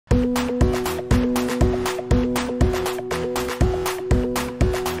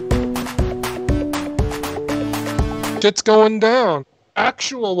Shit's going down.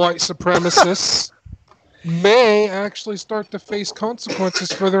 Actual white supremacists may actually start to face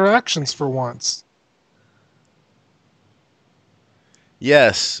consequences for their actions for once.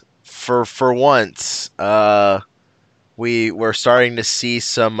 Yes, for once, we're starting to see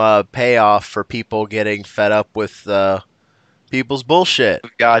some payoff for people getting fed up with people's bullshit.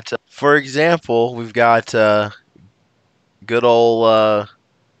 We've got For example, we've got good old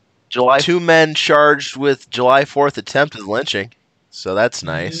July 2 men charged with July 4th attempted lynching. So that's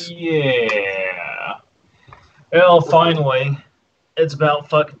nice. Yeah. Well, finally, it's about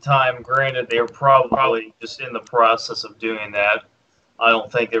fucking time. Granted, they were probably just in the process of doing that. I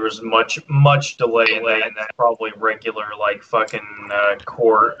don't think there was much delay in that. That's probably regular, like, fucking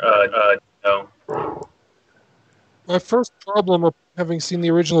court, My first problem of having seen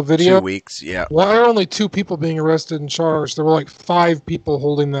the original video, 2 weeks, yeah. why are only 2 people being arrested and charged? There were like 5 people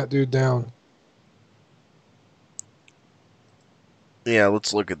holding that dude down. Yeah,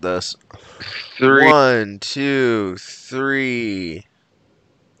 let's look at this. 3. 1, 2, 3,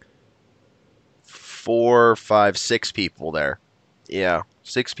 4, 5, 6 people there. Yeah,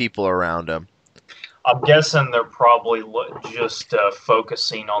 6 people around him. I'm guessing they're probably just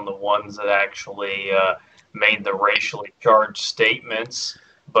focusing on the ones that actually made the racially charged statements.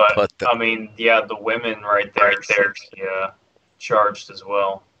 But I mean, yeah, the women right there, they're charged as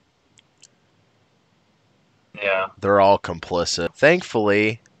well. Yeah. They're all complicit.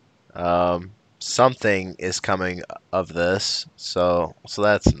 Thankfully, something is coming of this, so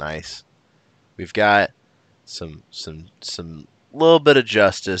that's nice. We've got some little bit of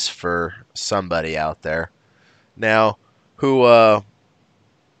justice for somebody out there. Now, who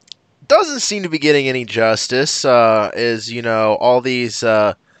doesn't seem to be getting any justice is, you know, all these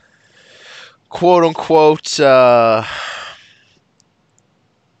quote unquote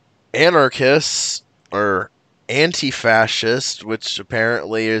anarchists or anti-fascist, which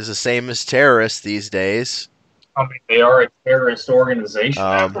apparently is the same as terrorists these days. I mean, they are a terrorist organization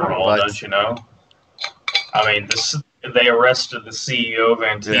after all, don't you know? I mean, they arrested the CEO of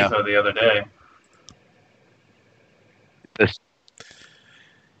ANTIFA the other day.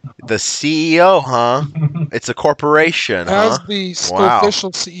 The CEO, huh? It's a corporation, As huh? the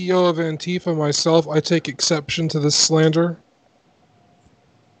official CEO of Antifa myself, I take exception to this slander.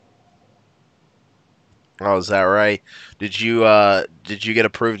 Oh, is that right? Did you get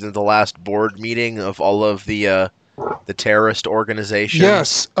approved in the last board meeting of all of the terrorist organizations?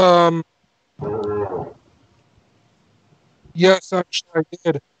 Yes. Yes, actually I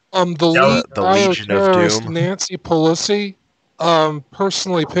did. The lead bioterrorist, Nancy Pelosi,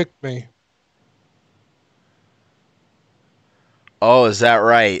 personally picked me. Oh, is that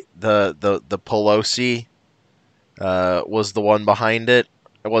right? The Pelosi was the one behind it.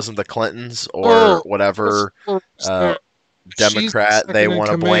 It wasn't the Clintons or whatever Democrat they want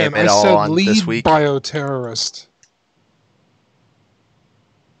to blame it all on this week. Bioterrorist.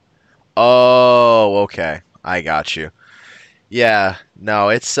 Oh, okay. I got you. Yeah, no,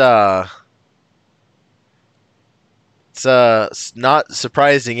 it's not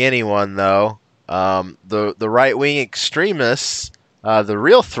surprising anyone though. The right-wing extremists, the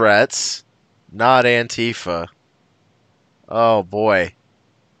real threats, not Antifa. Oh boy.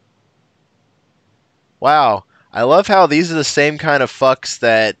 Wow. I love how these are the same kind of fucks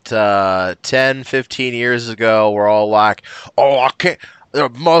that 10, 15 years ago were all like, "Oh, I can't, there are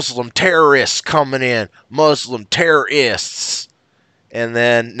Muslim terrorists coming in, Muslim terrorists." And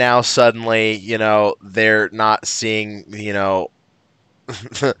then now suddenly, you know, they're not seeing, you know,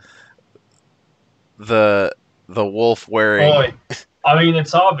 the wolf wearing. Boy, I mean,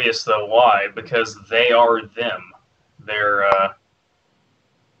 it's obvious though why, because they are them.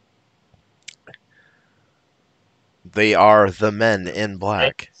 They are the men in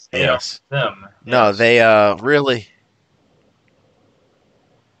black. Yes. Them. No, yes. they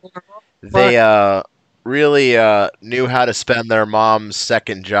really knew how to spend their mom's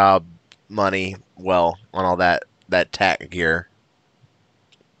second job money well on all that tack gear.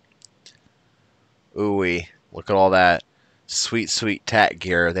 Ooh-wee. Look at all that sweet tack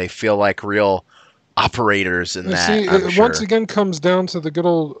gear. They feel like real operators in that. See, I'm it sure. once again comes down to the good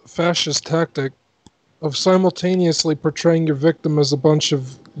old fascist tactic of simultaneously portraying your victim as a bunch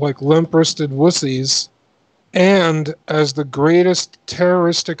of like limp-wristed wussies and as the greatest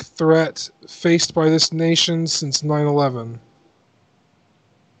terroristic threat faced by this nation since 9/11.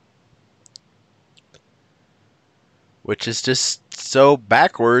 Which is just so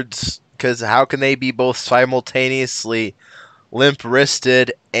backwards, because how can they be both simultaneously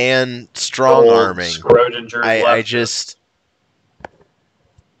limp-wristed and strong-arming? I just...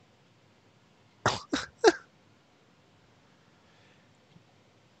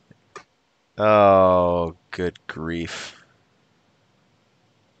 Oh, good grief.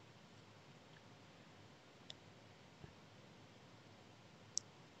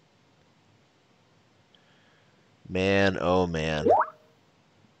 Man, oh man.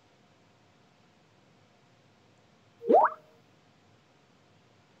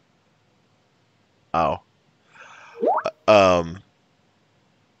 Oh. Um.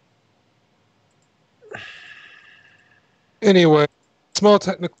 Anyway, small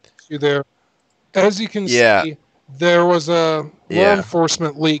technical issue there. As you can Yeah. see, there was a law Yeah.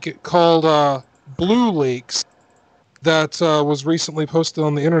 enforcement leak called Blue Leaks that was recently posted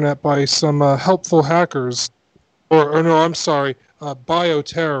on the internet by some helpful hackers. Or no, I'm sorry,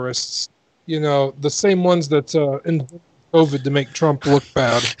 bioterrorists. You know, the same ones that invented COVID to make Trump look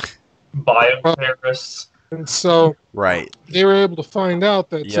bad. Bioterrorists. And so Right. they were able to find out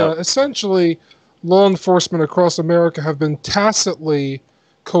that Yep. essentially law enforcement across America have been tacitly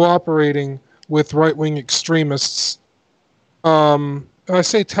cooperating with right-wing extremists. And I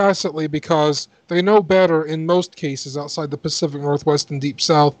say tacitly because they know better in most cases outside the Pacific Northwest and Deep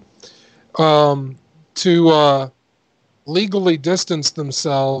South to legally distance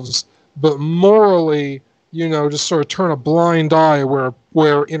themselves, but morally, you know, just sort of turn a blind eye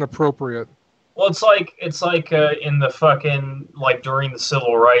where inappropriate. Well, it's like in the fucking like during the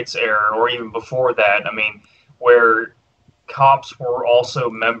civil rights era, or even before that. I mean, where cops were also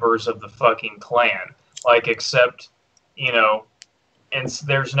members of the fucking Klan. Like, except, you know, and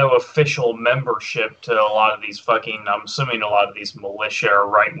there's no official membership to a lot of these fucking. I'm assuming a lot of these militia or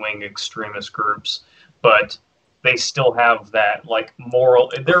right wing extremist groups, but they still have that like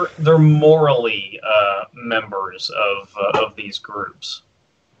moral. They're morally members of these groups.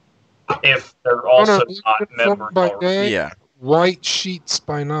 If they're also not members by already. day, Yeah. white sheets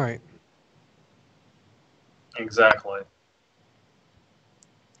by night. Exactly.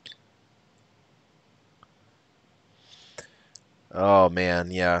 Oh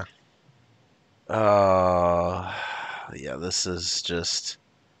man, yeah. Yeah, this is just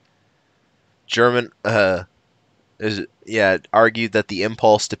German argued that the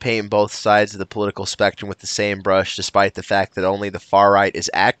impulse to paint both sides of the political spectrum with the same brush, despite the fact that only the far right is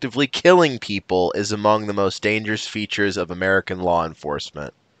actively killing people, is among the most dangerous features of American law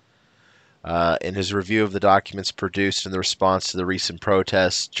enforcement. In his review of the documents produced in the response to the recent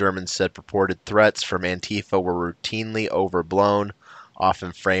protests, Germans said purported threats from Antifa were routinely overblown,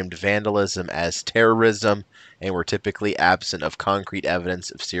 often framed vandalism as terrorism, and were typically absent of concrete evidence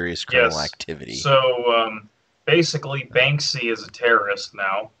of serious criminal activity. So basically, Banksy is a terrorist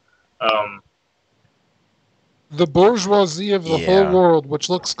now. The bourgeoisie of the whole world, which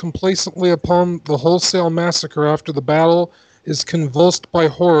looks complacently upon the wholesale massacre after the battle, is convulsed by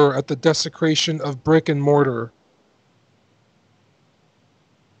horror at the desecration of brick and mortar.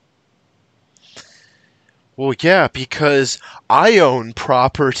 Well, yeah, because I own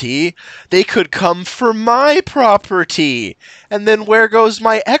property. They could come for my property. And then where goes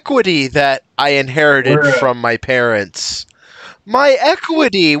my equity that I inherited from my parents? My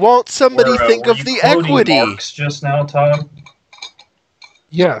equity! Won't somebody think of the equity? Marx just now, Todd?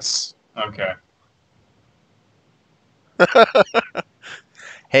 Yes. Okay.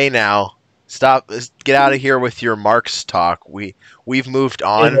 Hey now, stop! Get out of here with your Marx talk. We've moved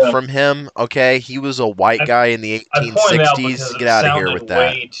on from him. Okay, he was a white guy in the 1860s. Get out of here with that.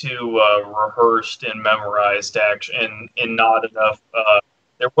 Way too rehearsed and memorized, and not enough.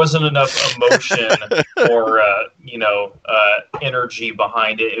 There wasn't enough emotion or energy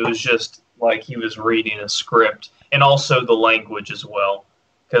behind it. It was just like he was reading a script, and also the language as well.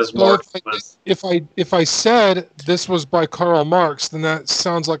 Because if I said this was by Karl Marx, then that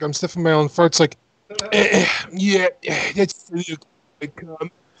sounds like I'm sniffing my own farts. Like, yeah, that's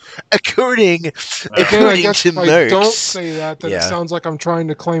according I guess to if Marx. I don't say that, then it sounds like I'm trying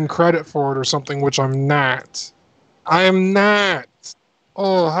to claim credit for it or something, which I'm not. I am not.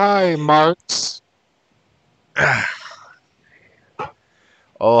 Oh, hi, Marx.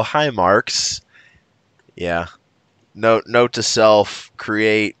 Oh, hi, Marx. Yeah. Note to self: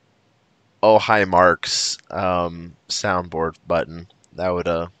 create "Oh hi Marx" soundboard button. That would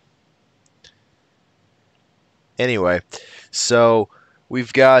Anyway, so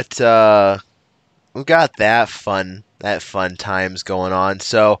we've got that fun times going on.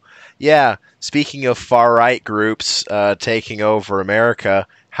 So yeah, speaking of far right groups taking over America,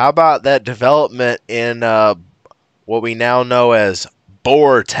 how about that development in what we now know as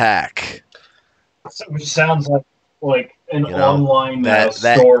BORTAC? Which sounds like an online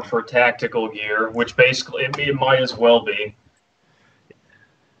store for tactical gear, which basically it might as well be.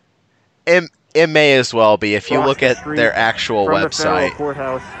 It may as well be if you look at their actual website.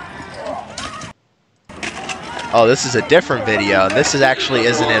 Oh, this is a different video. This is actually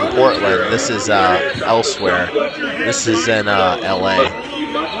isn't in Portland. This is elsewhere. This is in LA.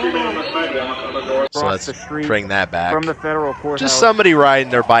 So let's bring that back. From the federal courthouse. Just somebody riding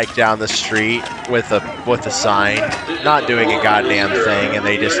their bike down the street with a sign, not doing a goddamn thing, and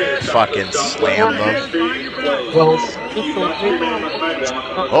they just fucking slam them. Well,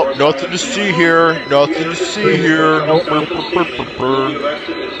 Oh, nothing to see here. Nothing to see here.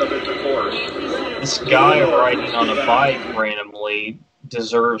 This guy riding on a bike randomly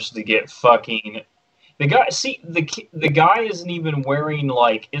deserves to get fucking. The guy, see, the guy isn't even wearing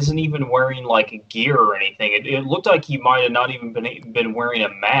like gear or anything. It looked like he might have not even been wearing a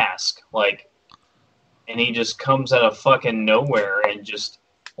mask, like, and he just comes out of fucking nowhere and just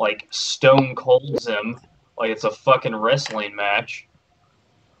like stone colds him like it's a fucking wrestling match.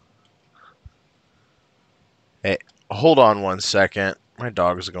 Hey, hold on 1 second. My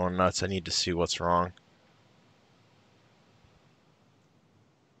dog is going nuts. I need to see what's wrong.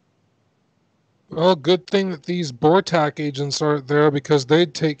 well, good thing that these BORTAC agents aren't there, because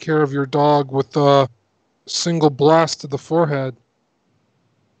they'd take care of your dog with a single blast to the forehead.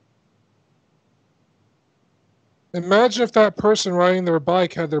 Imagine if that person riding their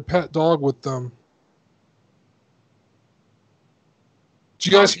bike had their pet dog with them. Do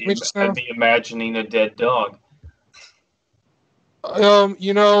you guys hear me just now? I'd be imagining a dead dog.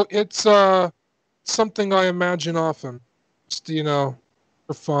 You know, it's something I imagine often. Just, you know,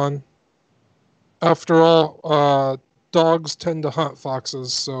 for fun. After all, dogs tend to hunt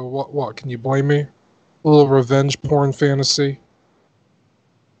foxes, so what can you blame me? A little revenge porn fantasy.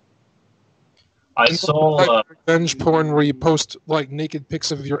 I saw revenge porn where you post like naked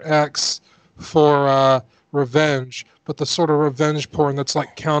pics of your ex for revenge, but the sort of revenge porn that's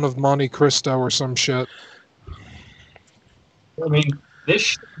like Count of Monte Cristo or some shit. I mean,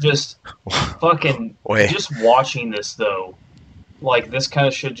 this just fucking just watching this though, like this kind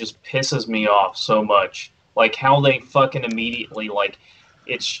of shit just pisses me off so much. Like how they fucking immediately like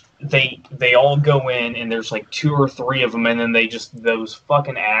it's they all go in and there's like 2 or 3 of them, and then they just those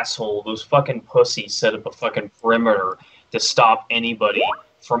fucking pussies set up a fucking perimeter to stop anybody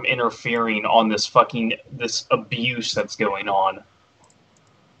from interfering on this abuse that's going on.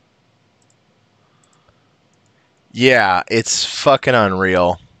 Yeah, it's fucking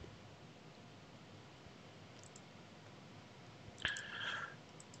unreal.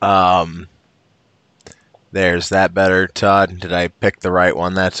 There's that better, Todd. Did I pick the right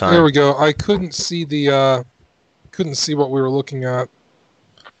one that time? There we go. I couldn't see what we were looking at.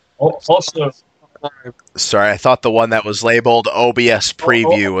 Also, sorry, I thought the one that was labeled OBS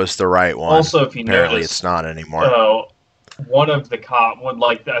preview was the right one. Also, if you apparently notice, it's not anymore. One of the cop would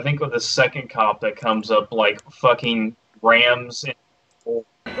like I think with the second cop that comes up like fucking rams and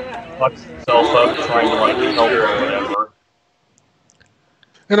fucks himself up trying to like help or whatever.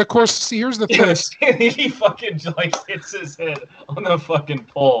 And of course, see, here's the thing. He fucking like hits his head on the fucking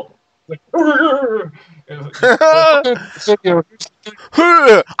pole. Like, I'm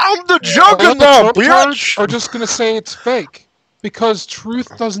the juggernaut, bitch! Are just gonna say it's fake because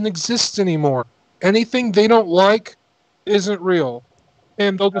truth doesn't exist anymore. Anything they don't like isn't real,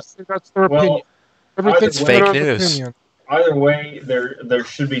 and they'll just say that's their opinion. Everything's fake news. Opinion. Either way, there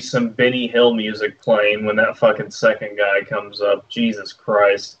should be some Benny Hill music playing when that fucking second guy comes up. Jesus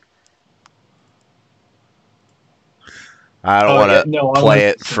Christ. I don't want to play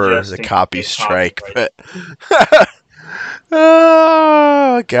it for the copy strike, but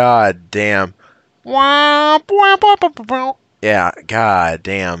oh, god damn. Yeah, god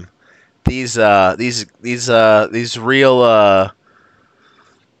damn. These real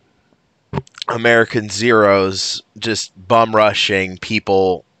American Zeros just bum rushing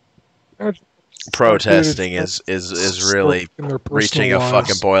people protesting is really reaching a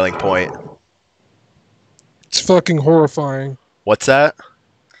fucking boiling point. It's fucking horrifying. What's that?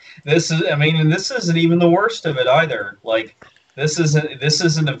 This isn't even the worst of it either. Like this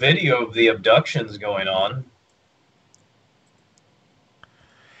isn't a video of the abductions going on.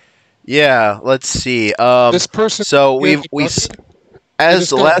 Yeah, let's see. This person. So we as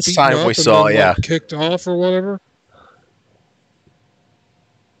the last time we saw, then, yeah, like, kicked off or whatever.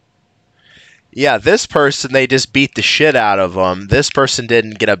 Yeah, this person, they just beat the shit out of them. This person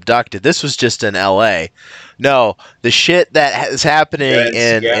didn't get abducted. This was just in LA. No, the shit that is happening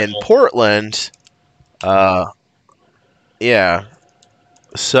in Portland, yeah.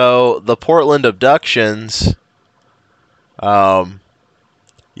 So the Portland abductions,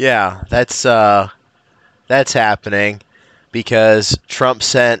 yeah, that's happening because Trump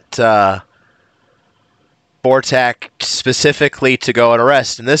sent BORTAC specifically to go and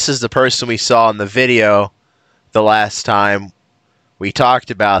arrest. And this is the person we saw in the video the last time we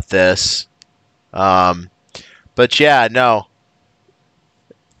talked about this. But yeah, no.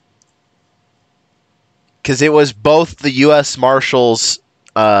 Because it was both the U.S. Marshals,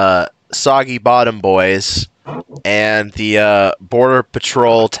 Soggy Bottom Boys, and the Border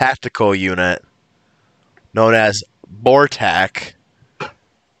Patrol Tactical Unit, known as BORTAC,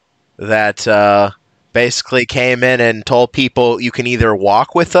 that basically came in and told people you can either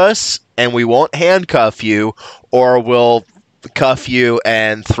walk with us and we won't handcuff you, or we'll cuff you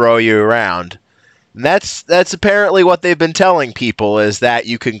and throw you around. And that's apparently what they've been telling people, is that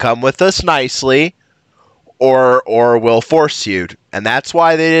you can come with us nicely, or we'll force you. And that's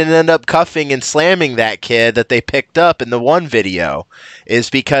why they didn't end up cuffing and slamming that kid that they picked up in the one video,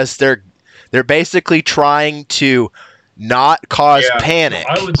 is because they're basically trying to not cause panic.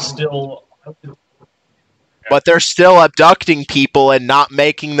 I would still. But they're still abducting people and not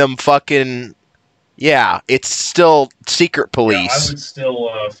making them fucking. Yeah, it's still secret police. Yeah, I would still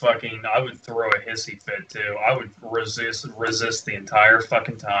I would throw a hissy fit too. I would resist the entire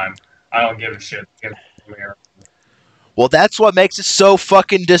fucking time. I don't give a shit. Well, that's what makes it so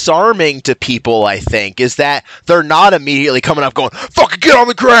fucking disarming to people, I think, is that they're not immediately coming up going, fucking get on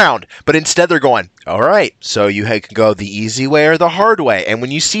the ground! But instead they're going, alright, so you can go the easy way or the hard way. And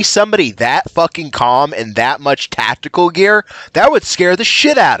when you see somebody that fucking calm and that much tactical gear, that would scare the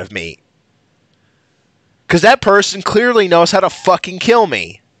shit out of me. Because that person clearly knows how to fucking kill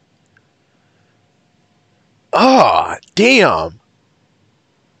me. Oh, damn.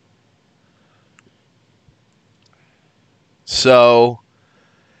 So,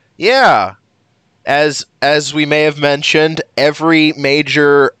 yeah, as we may have mentioned, every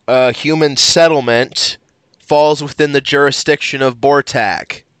major human settlement falls within the jurisdiction of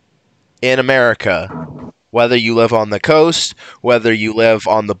BORTAC in America. Whether you live on the coast, whether you live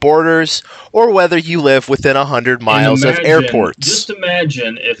on the borders, or whether you live within 100 miles of airports. Just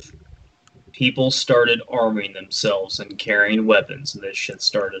imagine if people started arming themselves and carrying weapons and this shit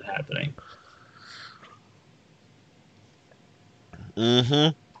started happening.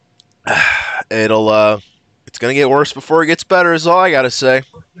 Mm-hmm. It's gonna get worse before it gets better, is all I gotta say.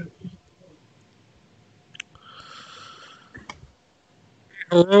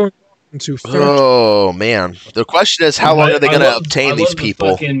 Oh man, the question is, how long are they gonna obtain these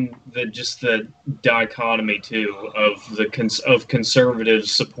people? The dichotomy too of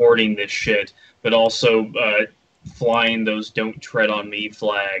conservatives supporting this shit, but also flying those "Don't Tread on Me"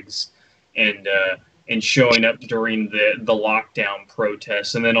 flags and showing up during the lockdown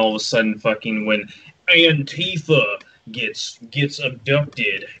protests, and then all of a sudden, fucking when Antifa gets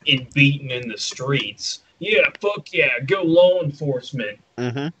abducted and beaten in the streets, yeah, fuck yeah, go law enforcement.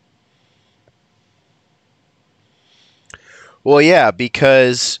 Mm-hmm. Well, yeah,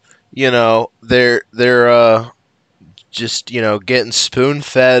 because they're just getting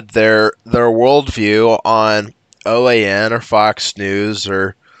spoon-fed their worldview on OAN or Fox News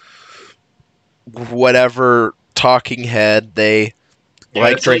or whatever talking head they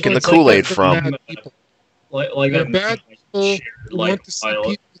like drinking the Kool-Aid from. They're bad people who want to see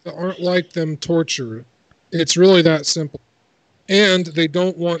people that aren't like them tortured. It's really that simple. And they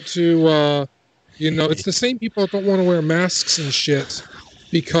don't want to, it's the same people that don't want to wear masks and shit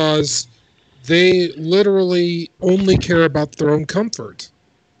because they literally only care about their own comfort.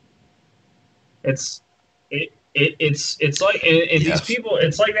 It's like these people.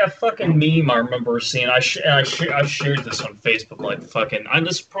 It's like that fucking meme I remember seeing. I shared this on Facebook like fucking.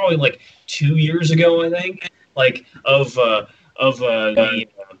 This is probably like 2 years ago, I think. Like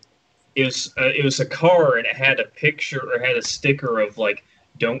it was a car and it had a picture or had a sticker of like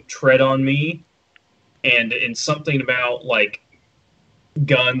 "Don't tread on me," and something about like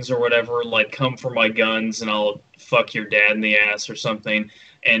guns or whatever, like "Come for my guns and I'll fuck your dad in the ass" or something,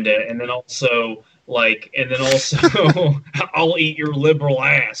 and then also. I'll eat your liberal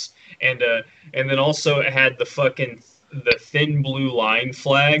ass, and then also it had the thin blue line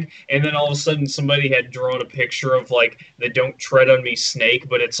flag, and then all of a sudden somebody had drawn a picture of like the "Don't Tread on Me" snake,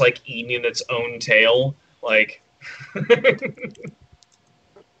 but it's like eating its own tail, like.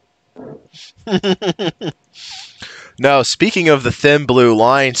 No, speaking of the thin blue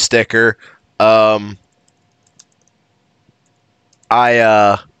line sticker, I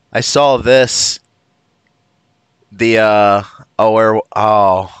saw this. Let's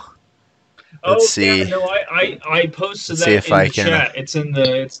see. Yeah, no, I posted that in the chat. It's in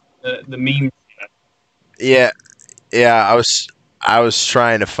the meme chat. Yeah, I was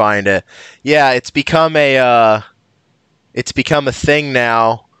trying to find it. Yeah, it's become a thing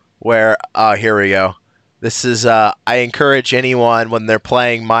now where here we go. This is I encourage anyone when they're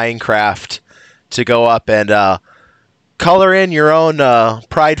playing Minecraft to go up and color in your own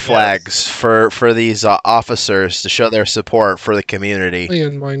pride flags for these officers to show their support for the community.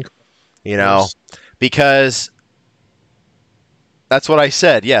 In Minecraft. You know, because that's what I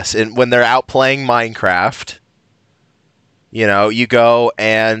said. Yes, and when they're out playing Minecraft, you know, you go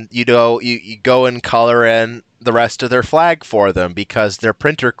and you go and color in the rest of their flag for them because their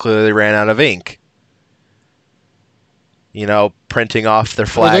printer clearly ran out of ink. You know, printing off their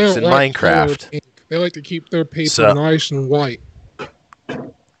flags in Minecraft. They like to keep their paper nice and white.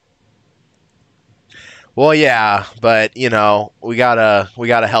 Well, yeah, but you know, we gotta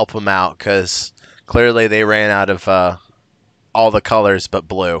help them out because clearly they ran out of all the colors but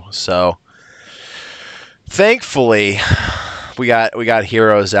blue. So thankfully, we got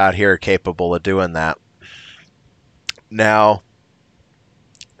heroes out here capable of doing that. Now,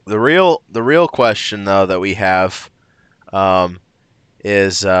 the real question though that we have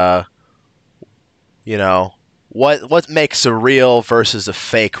is you know, what makes a real versus a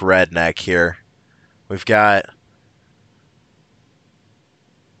fake redneck here? We've got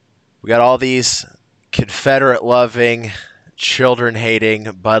all these Confederate loving, children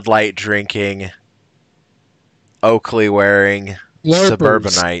hating, Bud Light drinking, Oakley wearing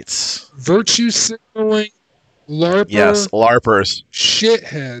suburbanites. Virtue signaling, Yes, LARPers.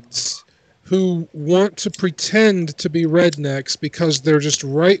 Shitheads who want to pretend to be rednecks because they're just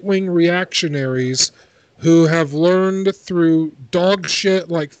right-wing reactionaries who have learned through dog shit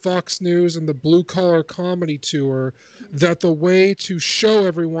like Fox News and the Blue Collar Comedy Tour that the way to show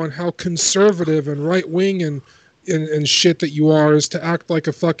everyone how conservative and right-wing and shit that you are is to act like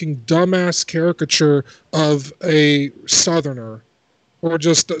a fucking dumbass caricature of a Southerner or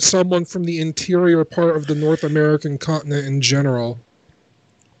just someone from the interior part of the North American continent in general.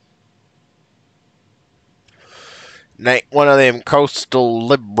 One of them coastal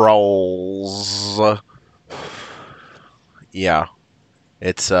liberals. Yeah,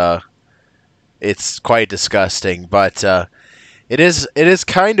 it's quite disgusting, but it is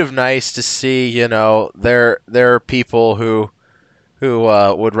kind of nice to see. You know, there are people who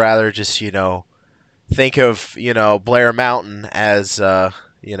would rather just, you know, think of, you know, Blair Mountain as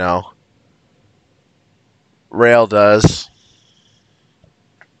you know, Rail does.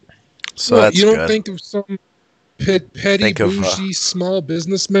 So well, that's you don't good. think of some petty bougie small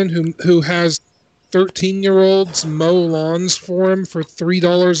businessman who has 13-year-olds mow lawns for him for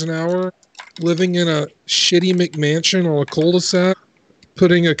 $3 an hour, living in a shitty McMansion or a cul-de-sac,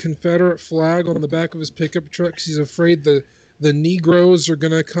 putting a Confederate flag on the back of his pickup truck because he's afraid the Negroes are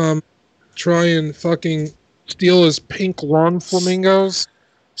gonna come try and fucking steal his pink lawn flamingos.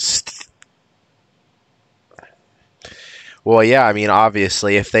 Well, yeah, I mean,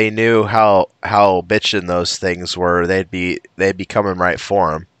 obviously, if they knew how bitchin' those things were, they'd be coming right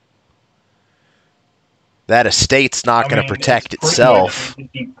for him. That estate's not going to protect itself.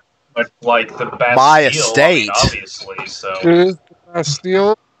 Much like the Bastille, My estate, obviously. So it is the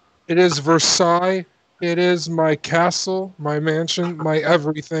Bastille. It is Versailles. It is my castle, my mansion, my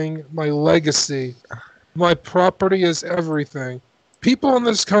everything, my legacy. My property is everything. People in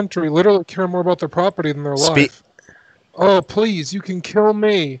this country literally care more about their property than their life. Oh, please, you can kill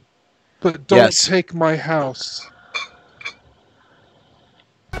me, but don't take my house.